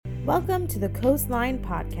Welcome to the Coastline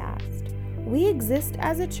Podcast. We exist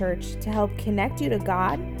as a church to help connect you to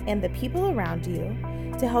God and the people around you,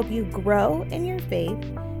 to help you grow in your faith,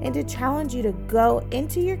 and to challenge you to go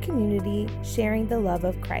into your community sharing the love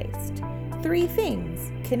of Christ. 3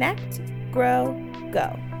 things: connect, grow,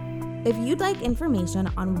 go. If you'd like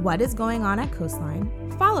information on what is going on at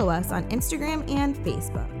Coastline, follow us on Instagram and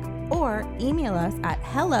Facebook, or email us at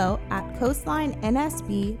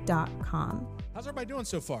hello@coastlinensb.com. How's everybody doing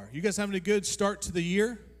so far? You guys having a good start to the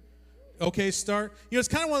year? Okay start? You know, it's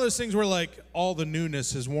kind of one of those things where, like, all the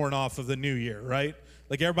newness has worn off of the new year, right?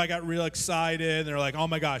 Like, everybody got real excited, and they're like, oh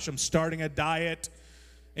my gosh, I'm starting a diet.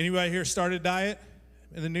 Anybody here start a diet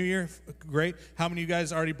in the new year? Great. How many of you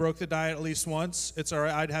guys already broke the diet at least once? It's all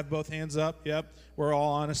right. I'd have both hands up. Yep. We're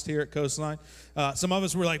all honest here at Coastline. Some of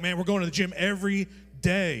us were like, man, we're going to the gym every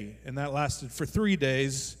day, and that lasted for 3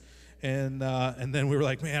 days, and then we were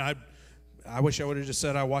like, man, I wish I would have just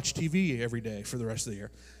said I watch TV every day for the rest of the year.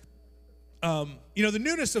 You know, the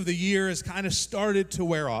newness of the year has kind of started to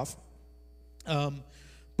wear off.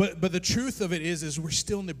 But the truth of it is we're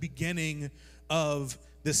still in the beginning of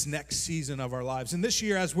this next season of our lives. And this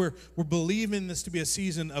year, as we're believing this to be a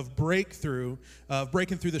season of breakthrough, of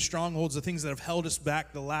breaking through the strongholds, the things that have held us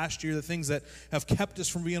back the last year, the things that have kept us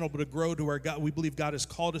from being able to grow to where we believe God has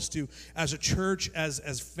called us to as a church,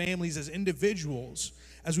 as families, as individuals,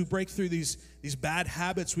 as we break through these bad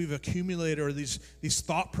habits we've accumulated, or these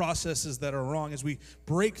thought processes that are wrong. As we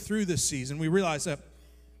break through this season, we realize that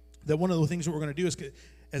one of the things that we're going to do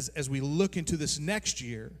is, as we look into this next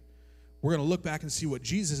year, we're going to look back and see what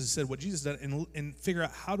Jesus has said, what Jesus has done, and figure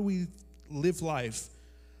out, how do we live life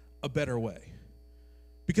a better way?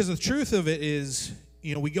 Because the truth of it is,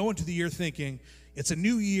 you know, we go into the year thinking, it's a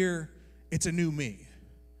new year, it's a new me.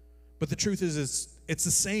 But the truth is, it's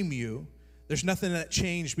the same you. There's nothing that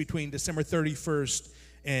changed between December 31st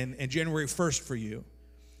and January 1st for you.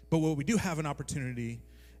 But what we do have an opportunity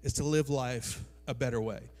is to live life a better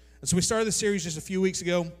way. And so we started this series just a few weeks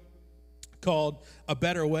ago called A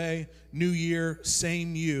Better Way, New Year,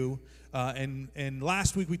 Same You. And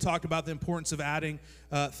last week we talked about the importance of adding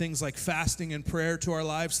things like fasting and prayer to our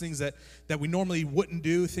lives, things that we normally wouldn't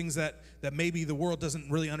do, things that maybe the world doesn't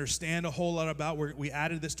really understand a whole lot about. We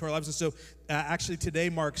added this to our lives. And so actually today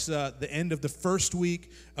marks the end of the first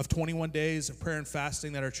week of 21 days of prayer and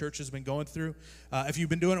fasting that our church has been going through. If you've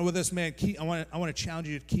been doing it with us, man, I want to challenge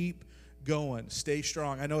you to keep going, stay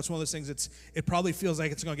strong. I know it's one of those things, it probably feels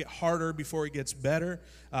like it's going to get harder before it gets better.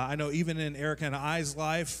 I know even in Erica and I's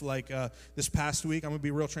life, like this past week, I'm going to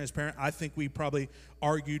be real transparent, I think we probably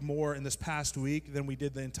argued more in this past week than we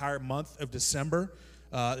did the entire month of December.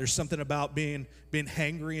 There's something about being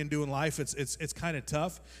hangry and doing life. It's kind of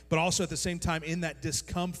tough, but also at the same time, in that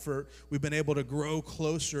discomfort, we've been able to grow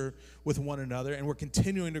closer with one another, and we're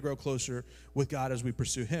continuing to grow closer with God as we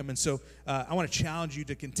pursue Him. And so I want to challenge you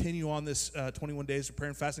to continue on this 21 days of prayer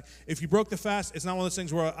and fasting. If you broke the fast, it's not one of those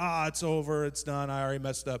things where, it's over, it's done, I already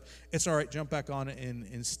messed up. It's all right, jump back on it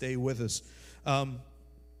and stay with us.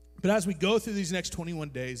 But as we go through these next 21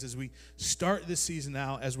 days, as we start this season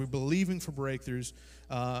out, as we're believing for breakthroughs,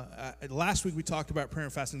 last week we talked about prayer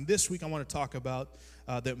and fasting. This week I want to talk about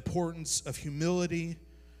the importance of humility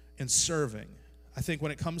and serving. I think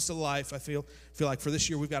when it comes to life, I feel like for this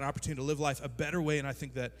year we've got an opportunity to live life a better way, and I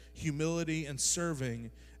think that humility and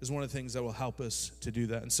serving is one of the things that will help us to do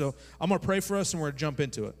that. And so I'm going to pray for us, and we're going to jump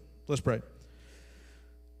into it. Let's pray.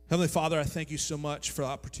 Heavenly Father, I thank you so much for the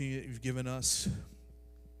opportunity that you've given us.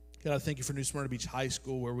 God, I thank you for New Smyrna Beach High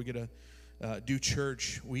School, where we get to do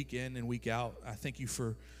church week in and week out. I thank you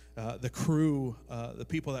for the crew, the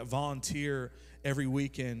people that volunteer every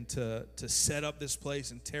weekend to set up this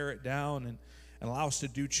place and tear it down and allow us to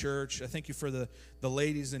do church. I thank you for the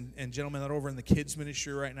ladies and gentlemen that are over in the kids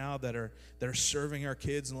ministry right now that are serving our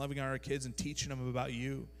kids and loving our kids and teaching them about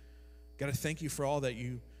you. God, I thank you for all that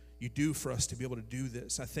you do for us to be able to do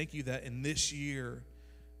this. I thank you that in this year,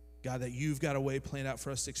 God, that you've got a way planned out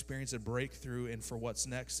for us to experience a breakthrough and for what's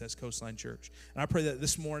next as Coastline Church. And I pray that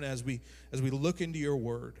this morning, as we look into your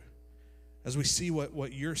word, as we see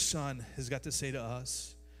what your son has got to say to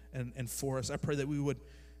us and for us, I pray that we would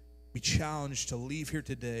be challenged to leave here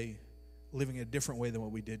today living a different way than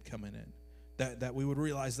what we did coming in. That we would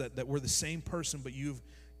realize that we're the same person, but you've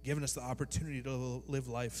given us the opportunity to live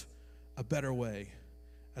life a better way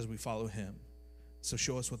as we follow him. So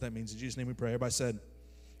show us what that means. In Jesus' name we pray. Everybody said,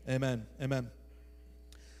 amen. Amen.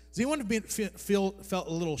 Has anyone felt a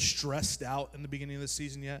little stressed out in the beginning of the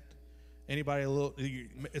season yet? Anybody a little?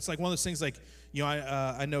 It's like one of those things. Like, you know,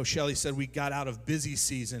 I know Shelly said we got out of busy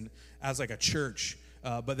season as like a church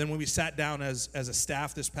But then when we sat down as a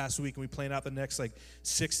staff this past week and we planned out the next like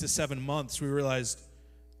 6 to 7 months, we realized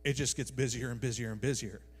it just gets busier and busier and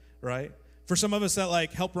busier, right? For some of us that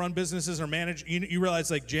like help run businesses or manage, you realize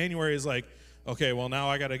like January is like, okay, well now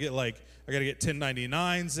I got to get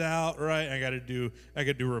 1099s out, right? I got to do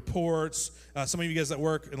reports. Some of you guys that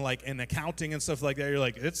work in accounting and stuff like that, you're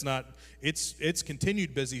like, it's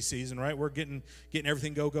continued busy season, right? We're getting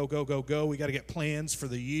everything go. We got to get plans for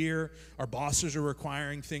the year. Our bosses are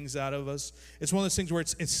requiring things out of us. It's one of those things where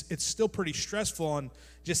it's still pretty stressful on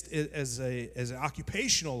just as an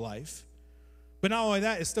occupational life. But not only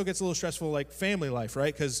that, it still gets a little stressful like family life,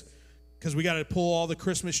 right? Because we got to pull all the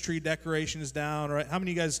Christmas tree decorations down, right? How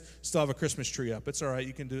many of you guys still have a Christmas tree up? It's all right.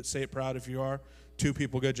 You can do it. Say it proud if you are. 2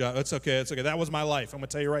 people, good job. It's okay. That was my life. I'm going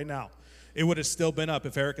to tell you right now. It would have still been up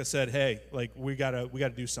if Erica said, hey, like we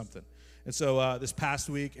gotta do something. And so this past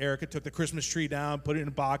week, Erica took the Christmas tree down, put it in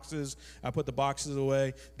boxes. I put the boxes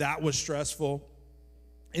away. That was stressful.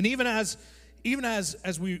 And even as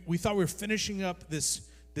we thought we were finishing up this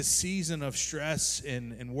season of stress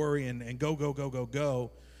and worry and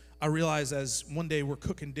go, I realized as one day we're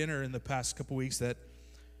cooking dinner in the past couple weeks that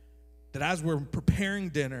as we're preparing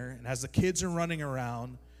dinner and as the kids are running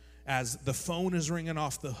around, as the phone is ringing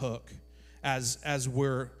off the hook, as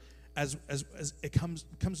it comes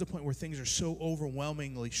to a point where things are so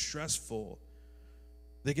overwhelmingly stressful,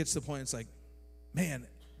 that gets to the point it's like, man,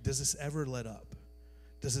 does this ever let up?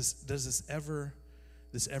 Does this ever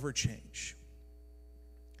change?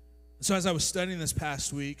 So as I was studying this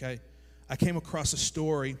past week, I came across a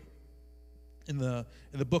story in the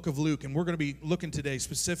book of Luke, and we're going to be looking today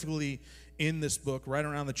specifically in this book, right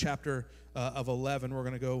around the chapter of 11. We're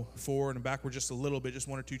going to go forward and backward just a little bit, just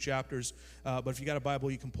 1 or 2 chapters. But if you got a Bible,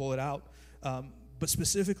 you can pull it out. But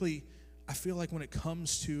specifically, I feel like when it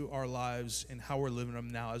comes to our lives and how we're living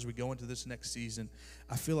them now as we go into this next season,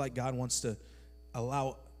 I feel like God wants to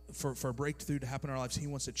allow for a breakthrough to happen in our lives. He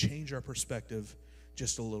wants to change our perspective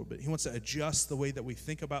just a little bit. He wants to adjust the way that we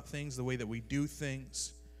think about things, the way that we do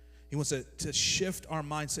things. He wants to shift our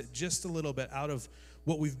mindset just a little bit out of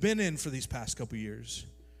what we've been in for these past couple years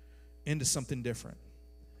into something different.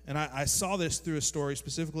 And I saw this through a story,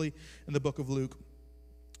 specifically in the book of Luke,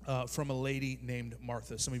 from a lady named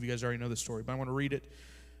Martha. Some of you guys already know this story, but I want to read it.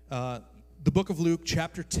 The book of Luke,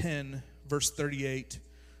 chapter 10, verse 38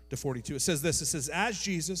 to 42. It says this. It says, as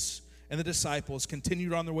Jesus and the disciples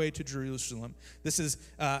continued on their way to Jerusalem. This is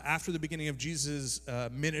after the beginning of Jesus'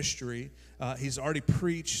 ministry. He's already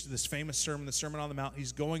preached this famous sermon, the Sermon on the Mount.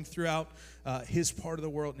 He's going throughout his part of the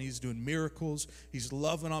world, and he's doing miracles. He's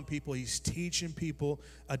loving on people. He's teaching people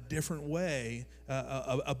a different way,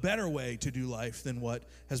 a better way to do life than what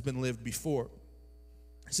has been lived before.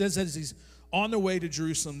 It says as he's on their way to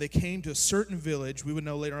Jerusalem, they came to a certain village, we would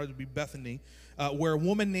know later on it would be Bethany, where a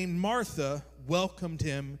woman named Martha welcomed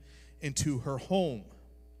him into her home.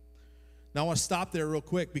 Now I want to stop there real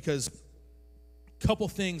quick because a couple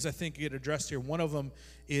things I think get addressed here. One of them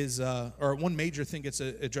is, or one major thing gets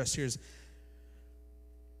addressed here is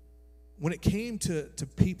when it came to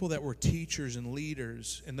people that were teachers and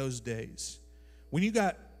leaders in those days, when you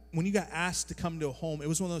got asked to come to a home, it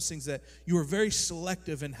was one of those things that you were very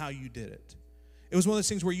selective in how you did it. It was one of those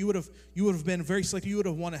things where you would have been very selective. You would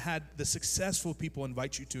have wanted to had the successful people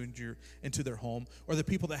invite you to into their home, or the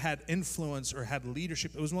people that had influence or had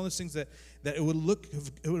leadership. It was one of those things that it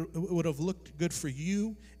would have looked good for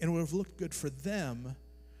you, and it would have looked good for them,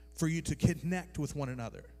 for you to connect with one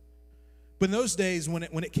another. But in those days, when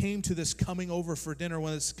it came to this coming over for dinner,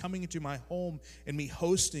 when it's coming into my home and me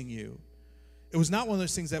hosting you, it was not one of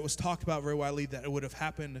those things that was talked about very widely that it would have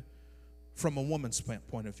happened from a woman's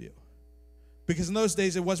point of view. Because in those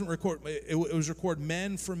days, it wasn't record. It was record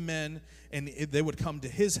men from men, and they would come to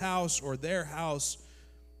his house or their house.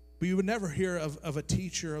 But you would never hear of a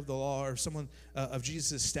teacher of the law or someone of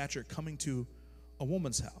Jesus' stature coming to a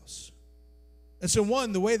woman's house. And so,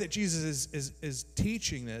 the way that Jesus is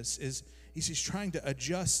teaching this is he's trying to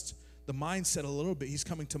adjust the mindset a little bit. He's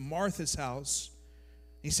coming to Martha's house.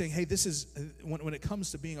 He's saying, hey, this is, when it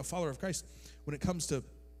comes to being a follower of Christ, when it comes to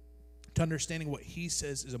understanding what he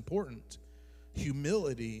says is important,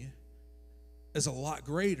 humility is a lot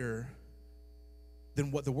greater than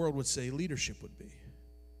what the world would say leadership would be.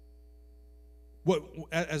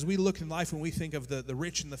 As we look in life and we think of the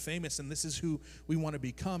rich and the famous, and this is who we want to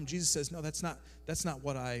become, Jesus says, no, that's not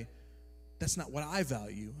what I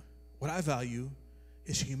value. What I value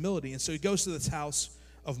is humility. And so he goes to this house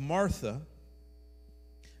of Martha.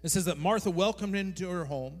 It says that Martha welcomed him into her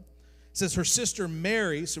home. It says her sister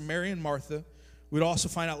Mary, so Mary and Martha, we'd also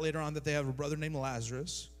find out later on that they have a brother named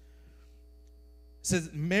Lazarus. says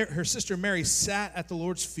her sister Mary sat at the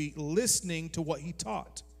Lord's feet listening to what he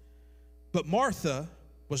taught. But Martha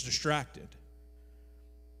was distracted.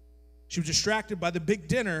 She was distracted by the big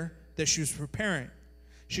dinner that she was preparing.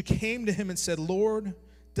 She came to him and said, Lord,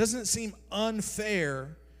 doesn't it seem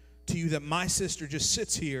unfair to you that my sister just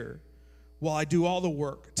sits here while I do all the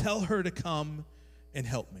work? Tell her to come and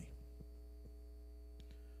help me.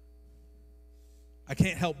 I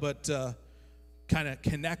can't help but kind of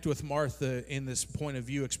connect with Martha in this point of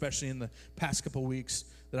view, especially in the past couple weeks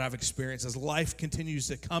that I've experienced as life continues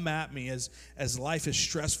to come at me, as life is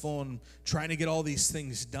stressful and trying to get all these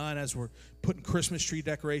things done, as we're putting Christmas tree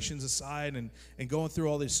decorations aside and going through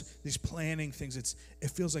all these planning things. It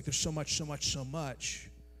feels like there's so much.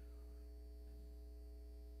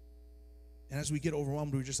 And as we get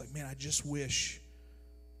overwhelmed, we're just like, man, I just wish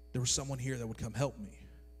there was someone here that would come help me.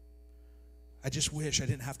 I just wish I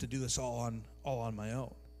didn't have to do this all on my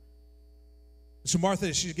own. So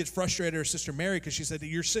Martha, she gets frustrated at her sister Mary because she said,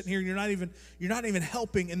 you're sitting here and you're not even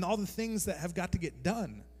helping in all the things that have got to get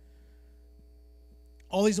done.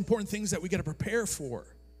 All these important things that we got to prepare for,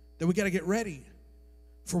 that we got to get ready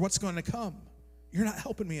for what's going to come. You're not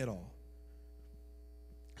helping me at all.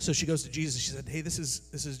 So she goes to Jesus. She said, hey, this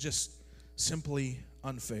is just simply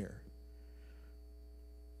unfair.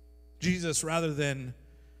 Jesus, rather than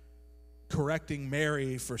correcting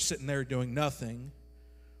Mary for sitting there doing nothing,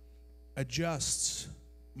 adjusts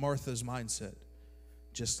Martha's mindset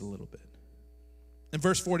just a little bit. In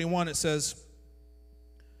verse 41, it says,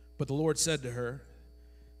 but the Lord said to her,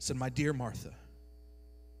 said, my dear Martha.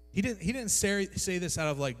 He didn't say this out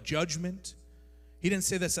of like judgment. He didn't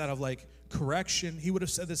say this out of like correction. He would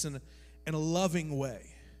have said this in a loving way.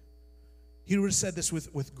 He would have said this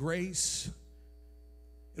with grace.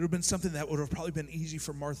 It would have been something that would have probably been easy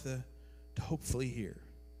for Martha to hopefully hear.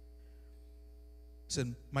 He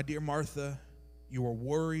said, my dear Martha, you are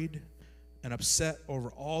worried and upset over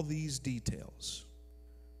all these details.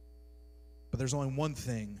 But there's only one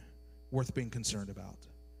thing worth being concerned about.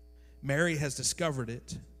 Mary has discovered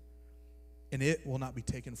it, and it will not be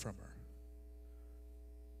taken from her.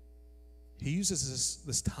 He uses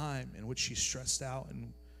this time in which she's stressed out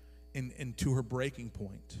and to her breaking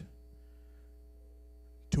point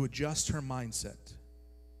to adjust her mindset,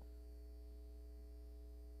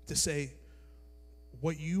 to say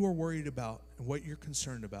what you are worried about and what you're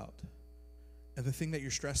concerned about and the thing that you're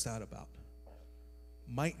stressed out about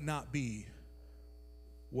might not be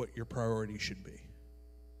what your priority should be.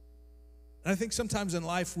 And I think sometimes in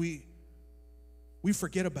life we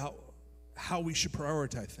forget about how we should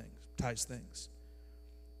prioritize things.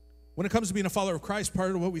 When it comes to being a follower of Christ,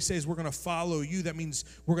 part of what we say is we're going to follow you. That means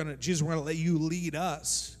we're going to let you lead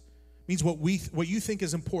us. It means what you think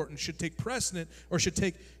is important should take precedent or should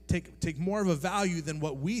take more of a value than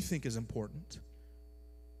what we think is important.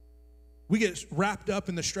 We get wrapped up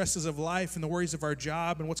in the stresses of life and the worries of our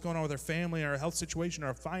job and what's going on with our family, our health situation,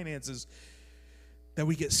 our finances, that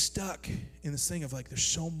we get stuck in this thing of like there's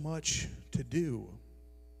so much to do.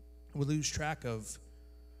 We lose track of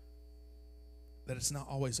that it's not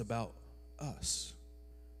always about us.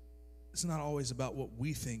 It's not always about what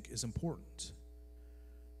we think is important.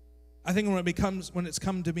 I think when it's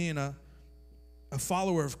come to being a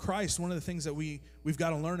follower of Christ, one of the things that we've got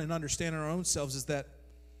to learn and understand in our own selves is that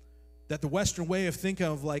the Western way of thinking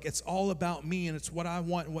of like it's all about me and it's what I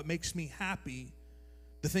want and what makes me happy,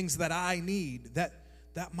 the things that I need, that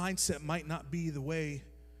mindset might not be the way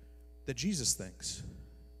that Jesus thinks.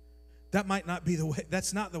 That might not be the way,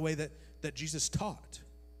 that's not the way that Jesus taught.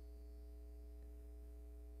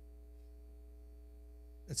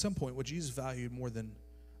 At some point, what Jesus valued more than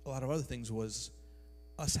a lot of other things was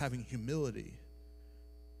us having humility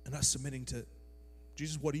and us submitting to,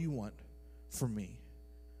 Jesus, what do you want from me?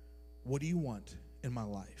 What do you want in my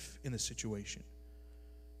life, in this situation?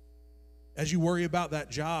 As you worry about that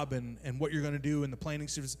job and what you're going to do in the planning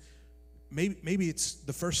service, maybe it's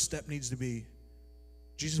the first step needs to be,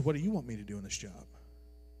 Jesus, what do you want me to do in this job?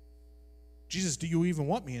 Jesus, do you even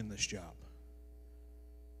want me in this job?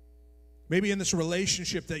 Maybe in this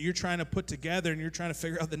relationship that you're trying to put together and you're trying to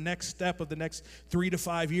figure out the next step of the next 3 to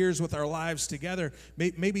 5 years with our lives together,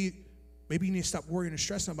 maybe you need to stop worrying and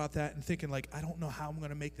stressing about that and thinking like, I don't know how I'm going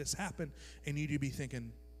to make this happen. And you need to be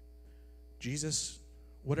thinking, Jesus,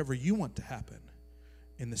 whatever you want to happen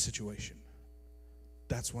in this situation,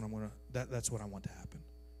 that's what I want to happen.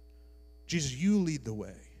 Jesus, you lead the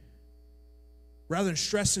way. Rather than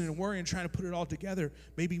stressing and worrying and trying to put it all together,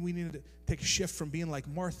 maybe we need to take a shift from being like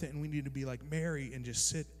Martha and we need to be like Mary and just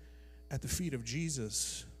sit at the feet of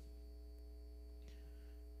Jesus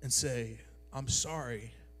and say, I'm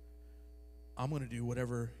sorry, I'm going to do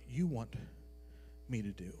whatever you want me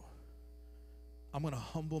to do. I'm going to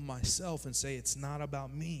humble myself and say, it's not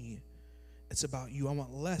about me. It's about you. I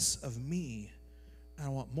want less of me, and I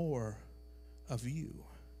want more of you.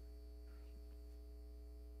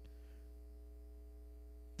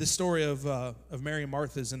 This story of Mary and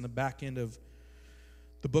Martha is in the back end of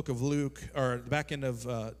the book of Luke, or the back end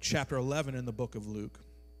of chapter 11 in the book of Luke.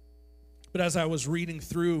 But as I was reading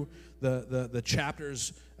through the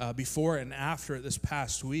chapters before and after it this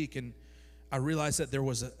past week, and I realized that there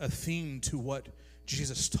was a theme to what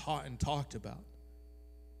Jesus taught and talked about.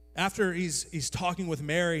 After he's talking with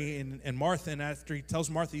Mary and Martha, and after he tells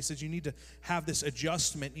Martha, he says, you need to have this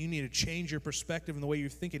adjustment. You need to change your perspective and the way you're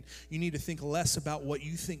thinking. You need to think less about what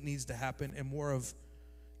you think needs to happen and more of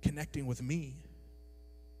connecting with me.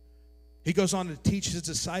 He goes on to teach his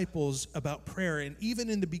disciples about prayer. And even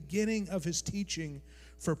in the beginning of his teaching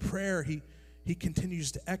for prayer, he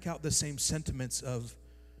continues to echo out the same sentiments of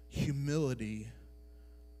humility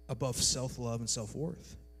above self-love and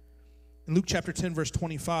self-worth. In Luke chapter 10, verse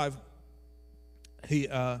 25,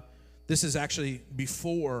 this is actually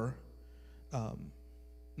before,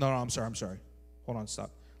 I'm sorry. Hold on,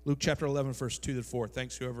 stop. Luke chapter 11, verse 2 to 4.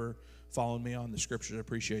 Thanks, whoever followed me on the scriptures. I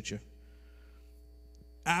appreciate you.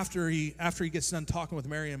 After he gets done talking with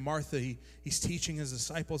Mary and Martha, he's teaching his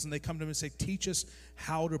disciples, and they come to him and say, teach us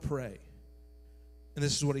how to pray. And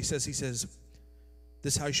this is what he says. He says,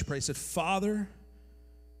 this is how you should pray. He said, Father,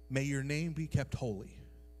 may your name be kept holy.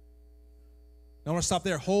 Now I want to stop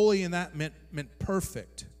there. Holy in that meant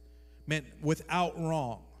perfect, meant without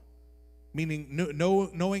wrong, meaning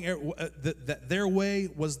knowing that their way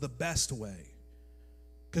was the best way.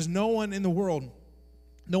 Because no one in the world,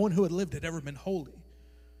 no one who had lived had ever been holy.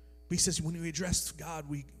 But he says when we address God,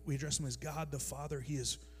 we address him as God the Father. He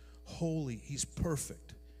is holy. He's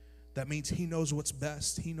perfect. That means he knows what's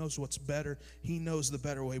best. He knows what's better. He knows the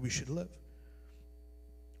better way we should live.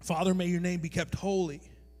 Father, may your name be kept holy.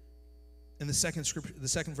 And the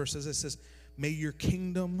second verse says, it says, may your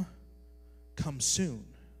kingdom come soon.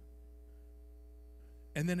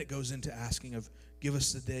 And then it goes into asking of, give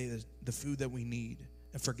us today the food that we need,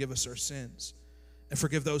 and forgive us our sins, and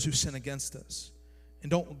forgive those who sin against us. And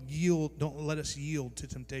don't let us yield to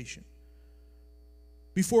temptation.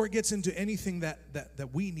 Before it gets into anything that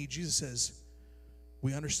we need, Jesus says,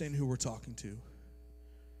 we understand who we're talking to.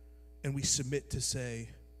 And we submit to say,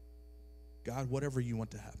 God, whatever you want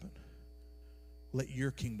to happen, let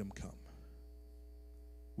your kingdom come.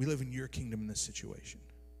 We live in your kingdom in this situation.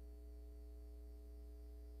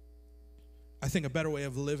 I think a better way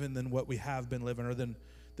of living than what we have been living, or than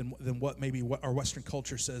what our Western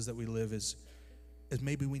culture says that we live is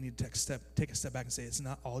maybe we need to take a step back and say, it's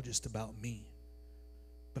not all just about me.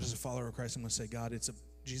 But as a follower of Christ, I'm going to say, God,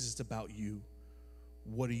 Jesus, it's about you.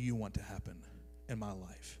 What do you want to happen in my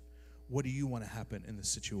life? What do you want to happen in this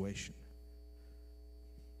situation?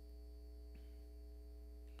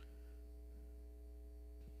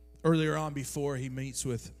 Earlier on, before he meets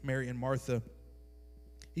with Mary and Martha,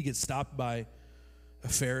 he gets stopped by a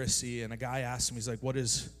Pharisee, and a guy asks him, he's like,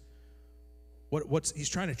 he's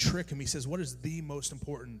trying to trick him. He says, what is the most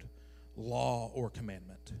important law or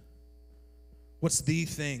commandment? What's the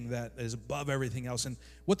thing that is above everything else? And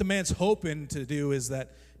what the man's hoping to do is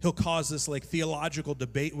that he'll cause this theological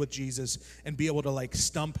debate with Jesus and be able to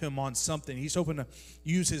stump him on something. He's hoping to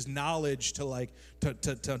use his knowledge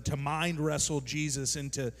to mind wrestle Jesus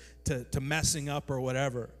into messing up or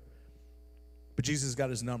whatever. But Jesus got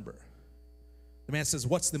his number. The man says,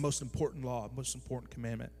 what's the most important law, most important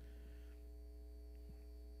commandment?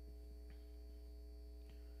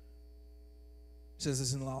 It says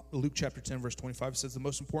this in Luke chapter 10, verse 25. It says the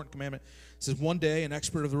most important commandment. It says, one day an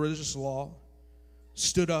expert of the religious law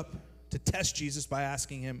stood up to test Jesus by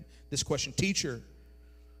asking him this question, Teacher,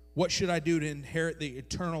 what should I do to inherit the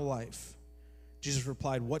eternal life? Jesus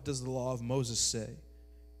replied, what does the law of Moses say?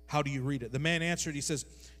 How do you read it? The man answered, he says,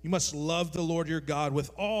 you must love the Lord your God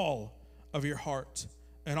with all of your heart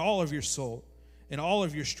and all of your soul and all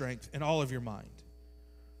of your strength and all of your mind.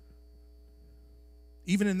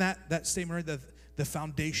 Even in that statement, right, the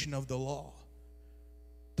foundation of the law,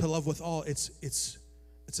 to love with all, it's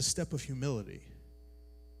a step of humility.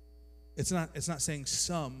 It's not saying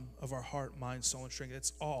some of our heart, mind, soul, and strength.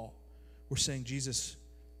 It's all. We're saying, Jesus,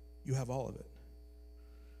 you have all of it.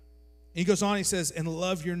 And he goes on, he says, and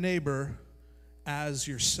love your neighbor as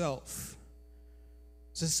yourself.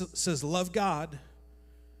 It says love God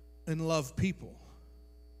and love people.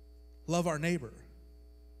 Love our neighbor.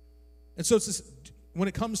 And so it's this, when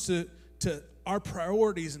it comes to our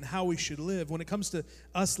priorities and how we should live, when it comes to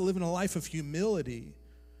us living a life of humility,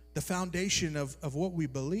 the foundation of what we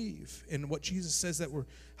believe and what Jesus says that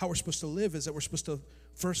how we're supposed to live is that we're supposed to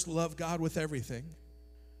first love God with everything.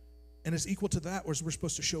 And as equal to that, we're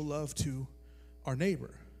supposed to show love to our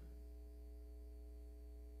neighbor.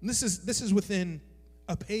 And this is within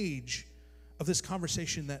a page of this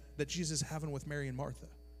conversation that Jesus is having with Mary and Martha.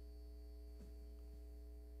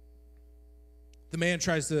 The man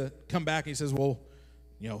tries to come back and he says, well,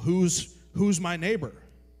 who's my neighbor?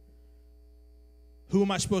 Who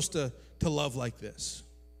am I supposed to love like this?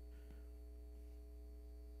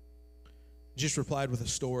 Jesus replied with a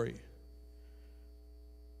story.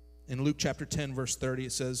 In Luke chapter 10, verse 30,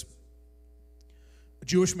 it says, a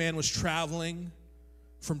Jewish man was traveling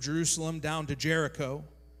from Jerusalem down to Jericho,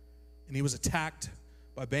 and he was attacked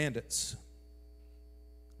by bandits.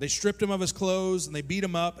 They stripped him of his clothes, and they beat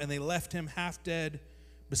him up, and they left him half dead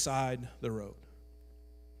beside the road.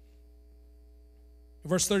 In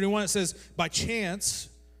verse 31, it says, by chance,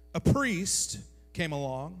 a priest came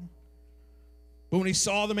along, but when he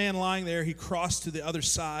saw the man lying there, he crossed to the other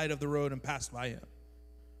side of the road and passed by him.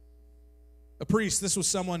 A priest, this was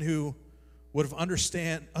someone who would have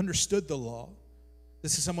understood the law.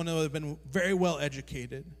 This is someone who would have been very well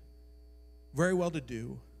educated, very well to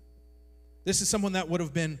do. This is someone that would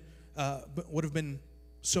have been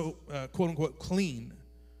so quote unquote clean.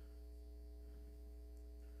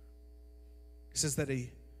 He says that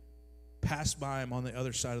he passed by him on the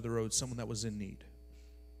other side of the road, someone that was in need.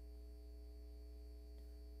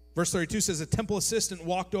 Verse 32 says a temple assistant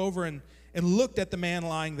walked over and looked at the man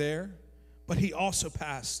lying there, but he also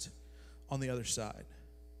passed on the other side.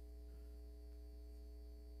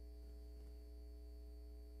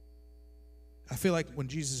 I feel like what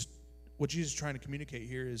Jesus is trying to communicate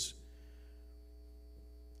here is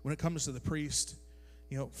when it comes to the priest,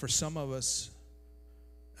 for some of us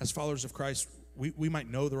as followers of Christ, we might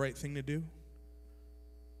know the right thing to do.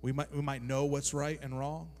 We might know what's right and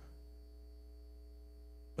wrong.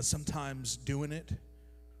 But sometimes doing it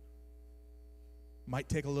might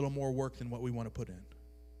take a little more work than what we want to put in.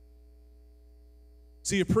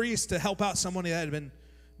 See, a priest to help out someone that had been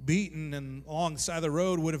beaten and along the side of the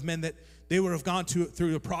road would have meant that they would have gone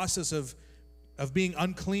through the process of being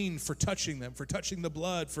unclean for touching them, for touching the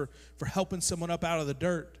blood, for helping someone up out of the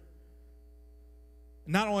dirt.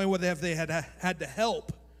 Not only would they have had to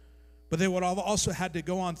help, but they would have also had to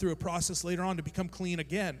go on through a process later on to become clean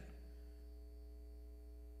again.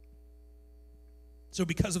 So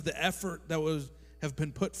because of the effort that have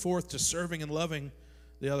been put forth to serving and loving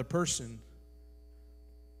the other person,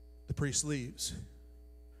 the priest leaves.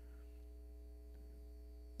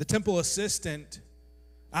 The temple assistant,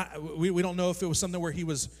 we don't know if it was something where he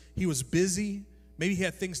was busy. Maybe he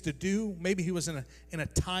had things to do. Maybe he was in a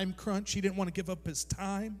time crunch. He didn't want to give up his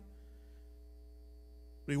time.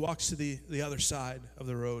 But he walks to the other side of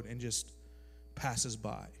the road and just passes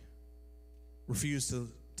by. Refused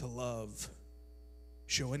to love,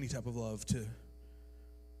 show any type of love to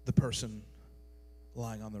the person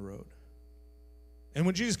lying on the road. And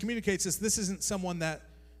when Jesus communicates this isn't someone that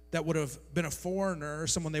would have been a foreigner or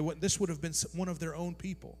someone this would have been one of their own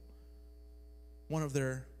people, one of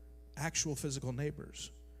their actual physical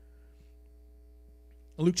neighbors.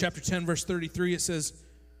 In Luke chapter 10, verse 33, it says,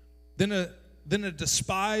 Then a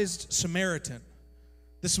despised Samaritan.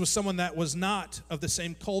 This was someone that was not of the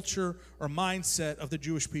same culture or mindset of the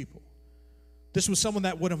Jewish people. This was someone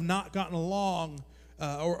that would have not gotten along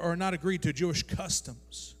or not agreed to Jewish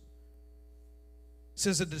customs. It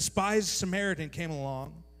says a despised Samaritan came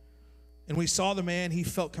along, and we saw the man. He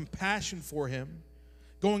felt compassion for him.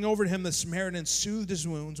 Going over to him, the Samaritan soothed his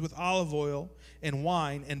wounds with olive oil and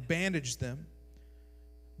wine and bandaged them.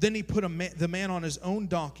 Then he put the man on his own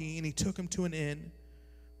donkey, and he took him to an inn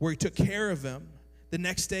where he took care of him. The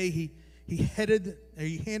next day, he handed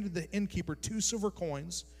the innkeeper 2 silver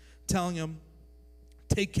coins, telling him,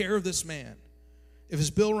 "Take care of this man. If his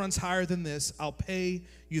bill runs higher than this, I'll pay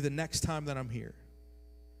you the next time that I'm here."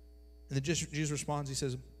 And then Jesus responds, he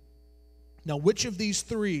says, "Now which of these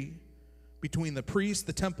 3, between the priest,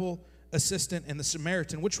 the temple assistant, and the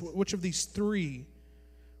Samaritan, which of these 3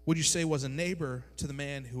 would you say was a neighbor to the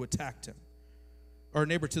man who attacked him? Or a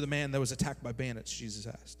neighbor to the man that was attacked by bandits?" Jesus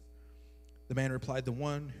asked. The man replied, "The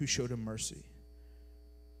one who showed him mercy."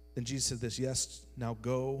 Then Jesus said this, "Yes, now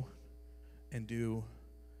go and do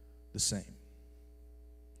the same."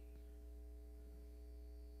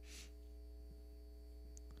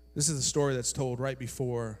 This is the story that's told right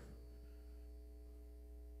before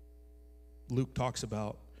Luke talks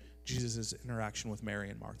about Jesus' interaction with Mary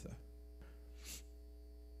and Martha.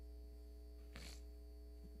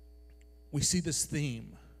 We see this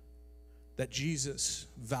theme that Jesus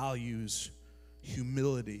values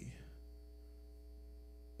humility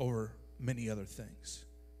over many other things.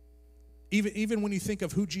 Even when you think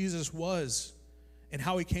of who Jesus was and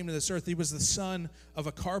how he came to this earth, he was the son of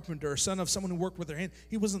a carpenter, son of someone who worked with their hand.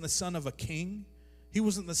 He wasn't the son of a king. He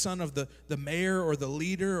wasn't the son of the mayor or the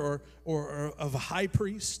leader or of a high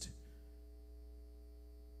priest.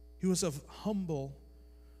 He was of humble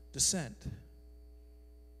descent.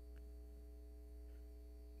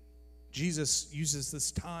 Jesus uses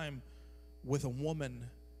this time with a woman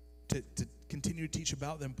to continue to teach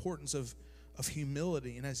about the importance of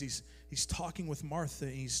humility. And as he's talking with Martha,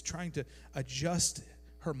 he's trying to adjust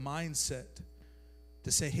her mindset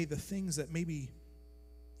to say, hey, the things that maybe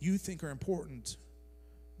you think are important,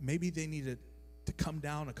 maybe they need to come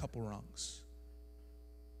down a couple rungs.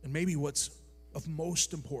 And maybe what's of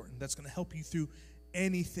most important, that's going to help you through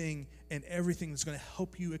anything and everything, that's going to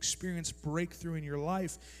help you experience breakthrough in your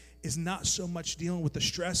life, is not so much dealing with the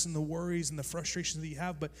stress and the worries and the frustrations that you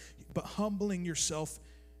have, but humbling yourself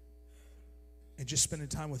and just spending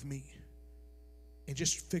time with me and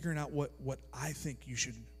just figuring out what I think you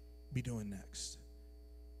should be doing next.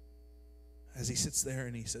 As he sits there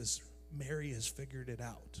and he says, Mary has figured it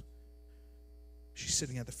out. She's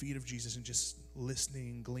sitting at the feet of Jesus and just listening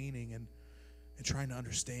and gleaning and trying to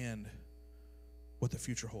understand what the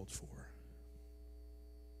future holds for her.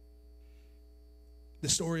 The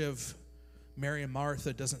story of Mary and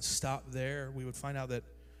Martha doesn't stop there. We would find out that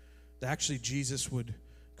actually Jesus would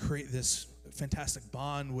create this fantastic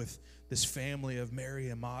bond with this family of Mary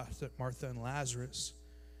and Martha and Lazarus.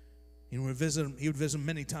 He would visit them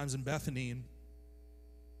many times in Bethany, and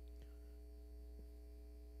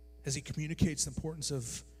as he communicates the importance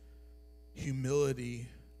of humility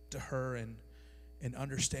to her and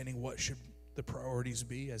understanding what should the priorities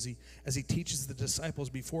be, as he teaches the disciples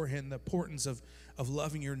beforehand the importance of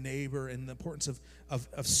loving your neighbor and the importance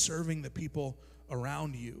of serving the people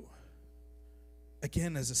around you.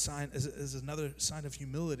 Again, as a sign, as another sign of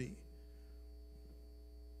humility.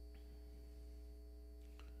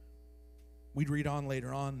 We'd read on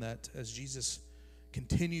later on that as Jesus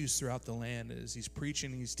continues throughout the land, as he's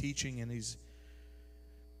preaching, he's teaching, and he's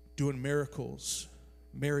doing miracles,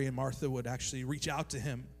 Mary and Martha would actually reach out to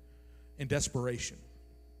him in desperation.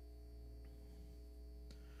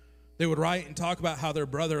 They would write and talk about how their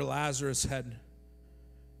brother Lazarus had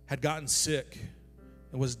gotten sick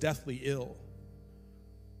and was deathly ill.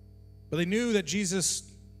 But they knew that Jesus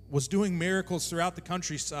was doing miracles throughout the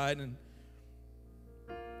countryside, and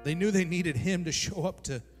they knew they needed him to show up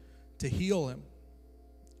to heal him.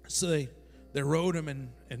 So they wrote him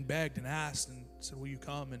and begged and asked and said, will you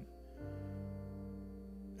come? And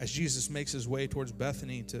as Jesus makes his way towards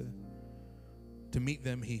Bethany to meet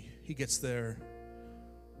them, he gets there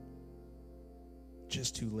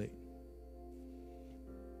just too late.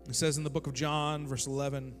 It says in the book of John,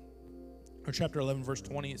 chapter 11, verse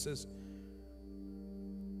 20, it says,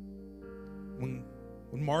 when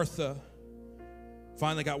Martha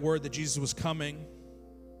finally got word that Jesus was coming,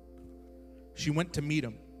 she went to meet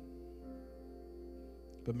him.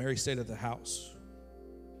 But Mary stayed at the house.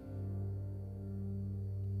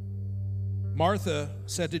 Martha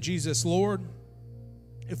said to Jesus, Lord,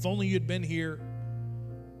 if only you'd been here,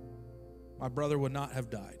 my brother would not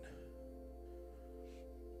have died.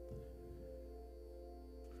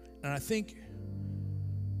 And I think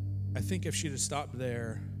if she'd have stopped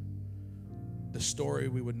there, the story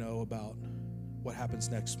we would know about what happens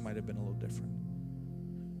next might have been a little different.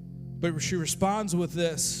 But she responds with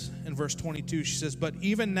this in verse 22. She says, but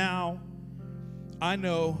even now, I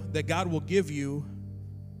know that God will give you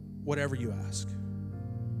whatever you ask.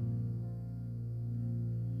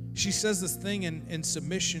 She says this thing in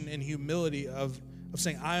submission and humility of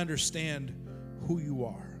saying, I understand who you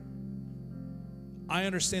are. I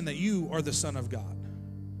understand that you are the Son of God.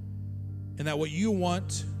 And that what you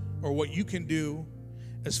want or what you can do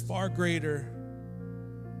is far greater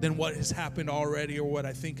than what has happened already or what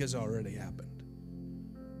I think has already happened.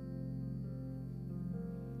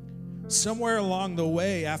 Somewhere along the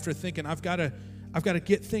way, after thinking, I've got to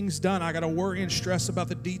get things done, I got to worry and stress about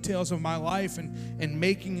the details of my life and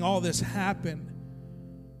making all this happen,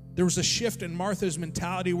 there was a shift in Martha's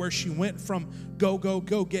mentality where she went from go,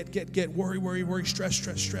 get, worry,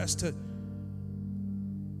 stress, to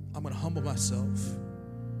I'm going to humble myself.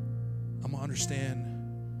 I'm going to understand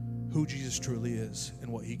who Jesus truly is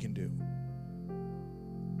and what he can do.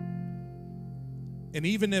 And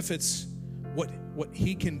even if it's what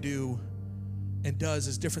he can do and does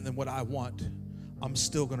is different than what I want, I'm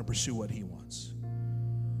still going to pursue what he wants.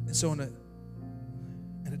 And so in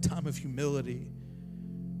a time of humility,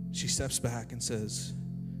 she steps back and says,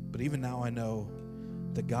 but even now I know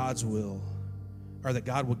that God's will or that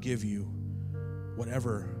God will give you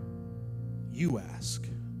whatever you ask.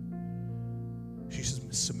 She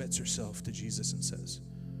submits herself to Jesus and says,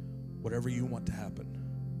 whatever you want to happen,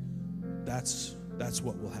 that's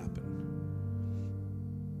what will happen.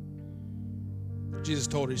 Jesus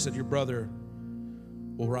told her, he said, your brother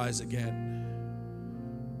will rise again.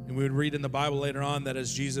 And we would read in the Bible later on that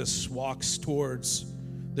as Jesus walks towards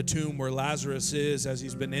the tomb where Lazarus is, as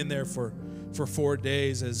he's been in there for 4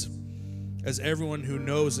 days, as everyone who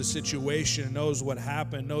knows the situation, knows what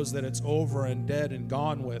happened, knows that it's over and dead and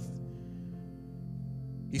gone with,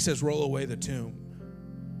 he says, roll away the tomb.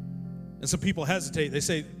 And some people hesitate. They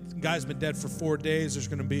say, the guy's been dead for 4 days. There's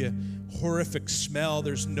going to be a horrific smell.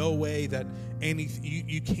 There's no way that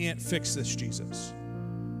you can't fix this, Jesus.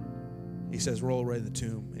 He says, roll away the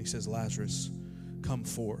tomb. And he says, Lazarus, come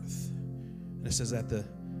forth. And it says at the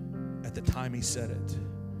time he said it,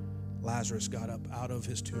 Lazarus got up out of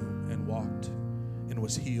his tomb and walked and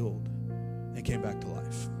was healed and came back to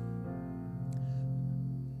life.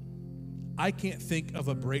 I can't think of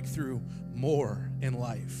a breakthrough more in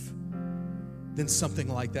life than something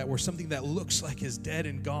like that, where something that looks like is dead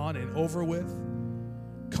and gone and over with,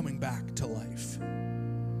 coming back to life.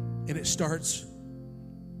 And it starts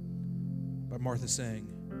by Martha saying,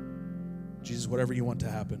 Jesus, whatever you want to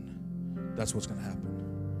happen, that's what's going to happen.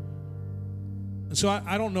 And so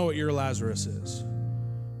I don't know what your Lazarus is.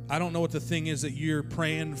 I don't know what the thing is that you're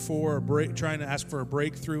praying for, trying to ask for a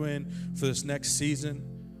breakthrough in for this next season.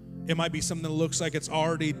 It might be something that looks like it's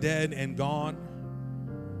already dead and gone.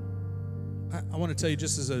 I want to tell you,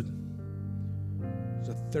 just as a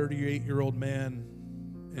 38-year-old man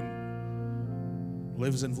and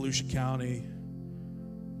lives in Volusia County,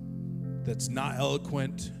 that's not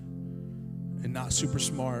eloquent and not super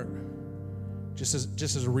smart, just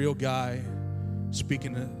as a real guy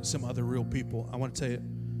speaking to some other real people, I want to tell you,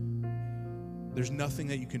 there's nothing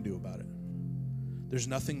that you can do about it. There's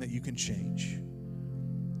nothing that you can change.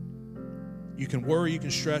 You can worry, you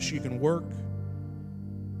can stress, you can work.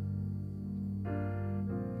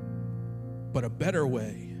 But a better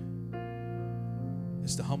way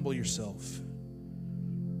is to humble yourself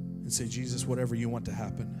and say, Jesus, whatever you want to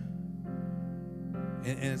happen.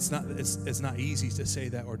 And it's not easy to say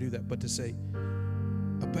that or do that, but to say,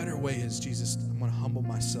 a better way is, Jesus, I'm going to humble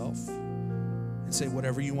myself and say,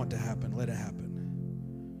 whatever you want to happen, let it happen.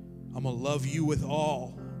 I'm going to love you with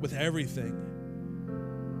everything.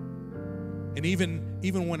 And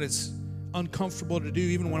even when it's uncomfortable to do,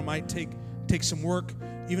 even when it might take some work,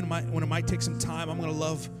 even when it might take some time, I'm going to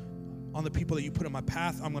love on the people that you put in my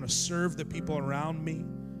path. I'm going to serve the people around me.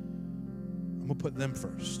 I'm going to put them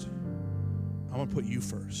first. I'm going to put you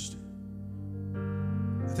first.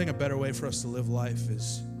 I think a better way for us to live life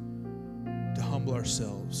is to humble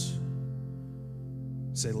ourselves.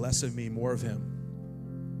 Say less of me, more of him.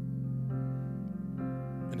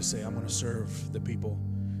 And to say, I'm going to serve the people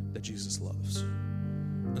that Jesus loves.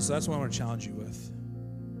 And so that's what I want to challenge you with.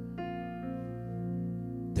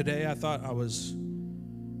 Today, I thought I was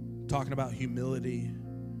talking about humility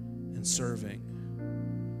and serving.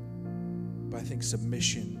 But I think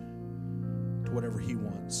submission to whatever he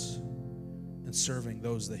wants and serving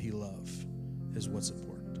those that he loves is what's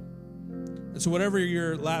important. And so whatever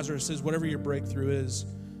your Lazarus is, whatever your breakthrough is,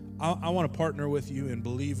 I want to partner with you and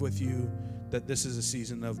believe with you that this is a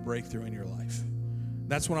season of breakthrough in your life.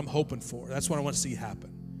 That's what I'm hoping for. That's what I want to see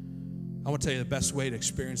happen. I want to tell you the best way to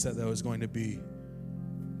experience that, though, is going to be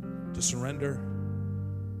to surrender,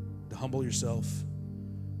 to humble yourself,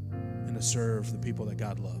 and to serve the people that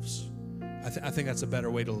God loves. I think that's a better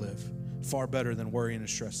way to live, far better than worrying and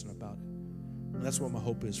stressing about it. And that's what my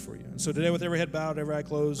hope is for you. And so today, with every head bowed, every eye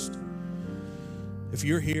closed, if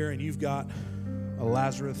you're here and you've got a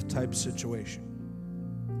Lazarus-type situation,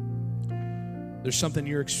 there's something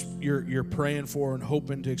you're praying for and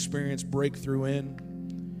hoping to experience breakthrough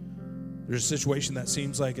in. There's a situation that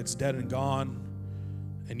seems like it's dead and gone,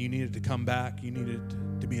 and you needed to come back. You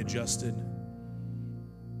needed to be adjusted.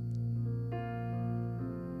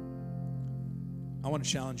 I want to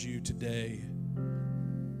challenge you today,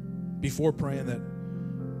 before praying,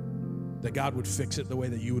 that God would fix it the way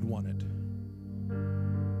that you would want it.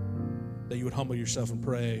 That you would humble yourself and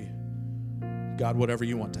pray, God, whatever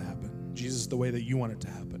you want to happen. Jesus, the way that you want it to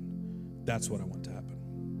happen. That's what I want to happen.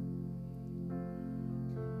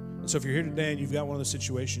 And so if you're here today and you've got one of those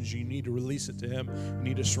situations, you need to release it to him. You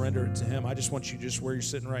need to surrender it to him. I just want you, just where you're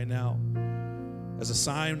sitting right now, as a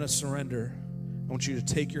sign of surrender, I want you to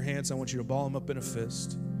take your hands. I want you to ball them up in a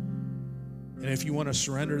fist. And if you want to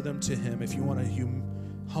surrender them to him, if you want to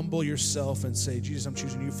humble yourself and say, Jesus, I'm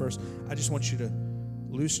choosing you first, I just want you to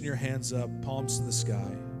loosen your hands up, palms to the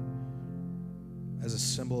sky. as a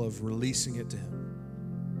symbol of releasing it to him.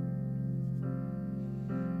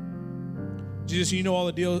 Jesus, you know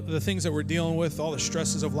all the things that we're dealing with, all the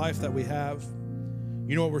stresses of life that we have.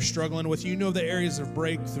 You know what we're struggling with. You know the areas of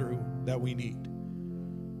breakthrough that we need.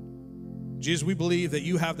 Jesus, we believe that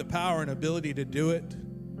you have the power and ability to do it.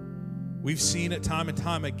 We've seen it time and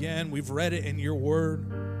time again. We've read it in your word.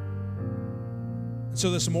 And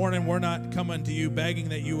so this morning, we're not coming to you begging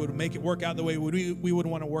that you would make it work out the way we would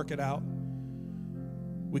want to work it out.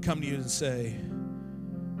 We come to you and say,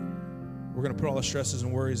 we're going to put all the stresses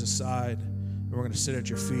and worries aside, and we're going to sit at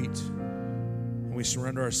your feet, and we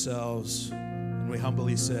surrender ourselves, and we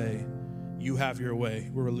humbly say, you have your way.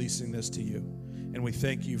 We're releasing this to you, and we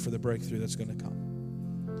thank you for the breakthrough that's going to come.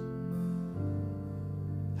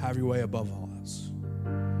 Have your way above all else.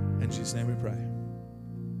 In Jesus' name we pray.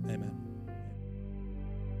 Amen.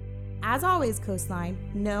 As always, Coastline,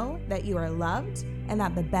 know that you are loved and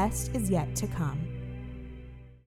that the best is yet to come.